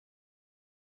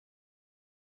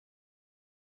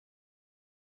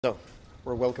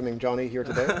We're welcoming Johnny here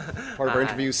today, part of our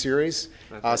interview series.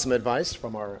 Some advice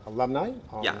from our alumni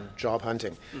on job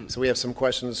hunting. So we have some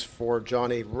questions for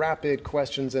Johnny. Rapid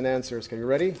questions and answers. Are you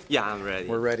ready? Yeah, I'm ready.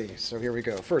 We're ready. So here we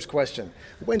go. First question.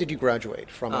 When did you graduate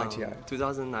from ITI?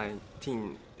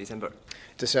 2019, December.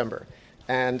 December.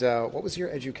 And what was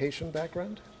your education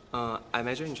background? I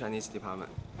majored in Chinese department.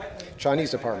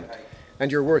 Chinese department.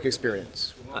 And your work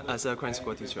experience? As a cram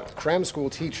school teacher. Cram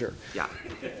school teacher. Yeah.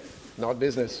 Not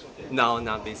business? No,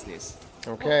 not business.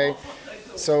 Okay.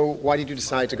 So why did you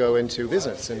decide to go into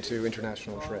business, into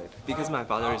international trade? Because my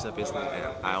father is a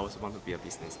businessman. I also want to be a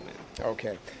businessman.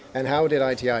 Okay. And how did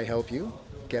ITI help you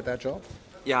get that job?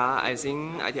 Yeah, I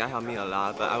think ITI helped me a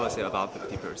lot, but I would say about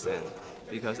 50%.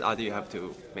 Because other you have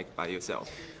to make by yourself.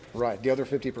 Right. The other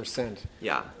 50%.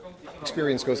 Yeah.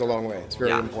 Experience goes a long way. It's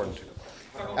very important.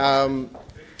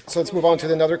 So let's move on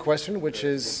to another question, which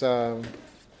is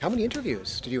how many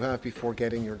interviews did you have before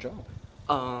getting your job?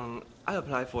 I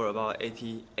applied for about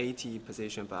 80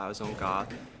 positions, but I also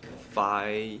got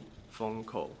 5 phone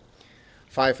calls.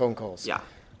 5 phone calls? Yeah.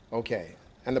 Okay.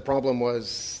 And the problem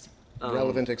was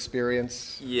relevant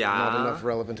experience? Yeah. Not enough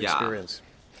relevant experience?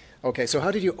 Okay, so how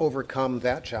did you overcome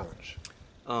that challenge?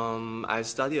 I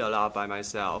studied a lot by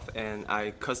myself, and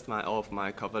I customized all of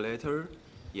my cover letter.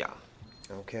 Yeah.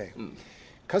 Okay.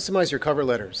 Customize your cover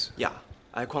letters. Yeah.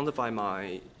 I quantify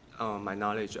my my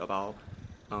knowledge about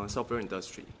software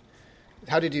industry.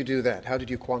 How did you do that? How did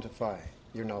you quantify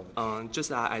your knowledge? Just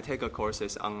that I take a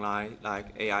courses online, like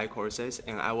AI courses,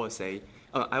 and I will say,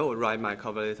 I will write my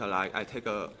cover letter like I take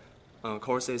a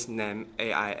courses named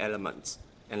AI Elements,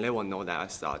 and they will know that I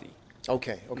study.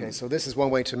 Okay, okay. So this is one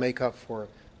way to make up for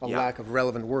a lack of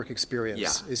relevant work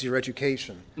experience, is your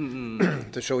education,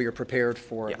 to show you're prepared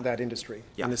for that industry,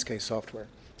 in this case software.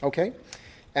 Okay.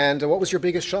 And what was your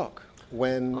biggest shock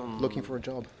when looking for a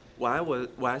job?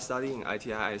 When I studied in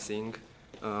ITI, I think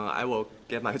I will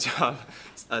get my job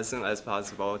as soon as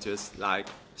possible, just like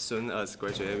soon as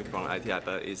graduating from ITI,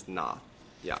 but it's not.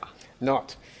 Yeah.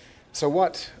 Not. So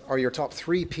what are your top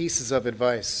 3 pieces of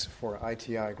advice for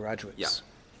ITI graduates? Yeah.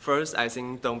 First, I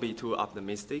think don't be too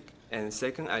optimistic. And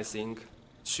second, I think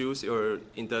choose your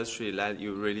industry that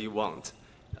you really want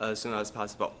as soon as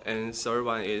possible. And third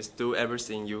one is do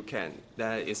everything you can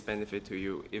that is benefit to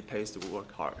you. It pays to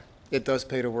work hard. It does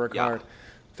pay to work hard.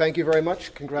 Thank you very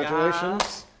much. Congratulations. Yeah.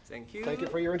 Thank you. Thank you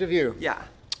for your interview. Yeah.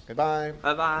 Goodbye.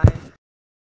 Bye-bye.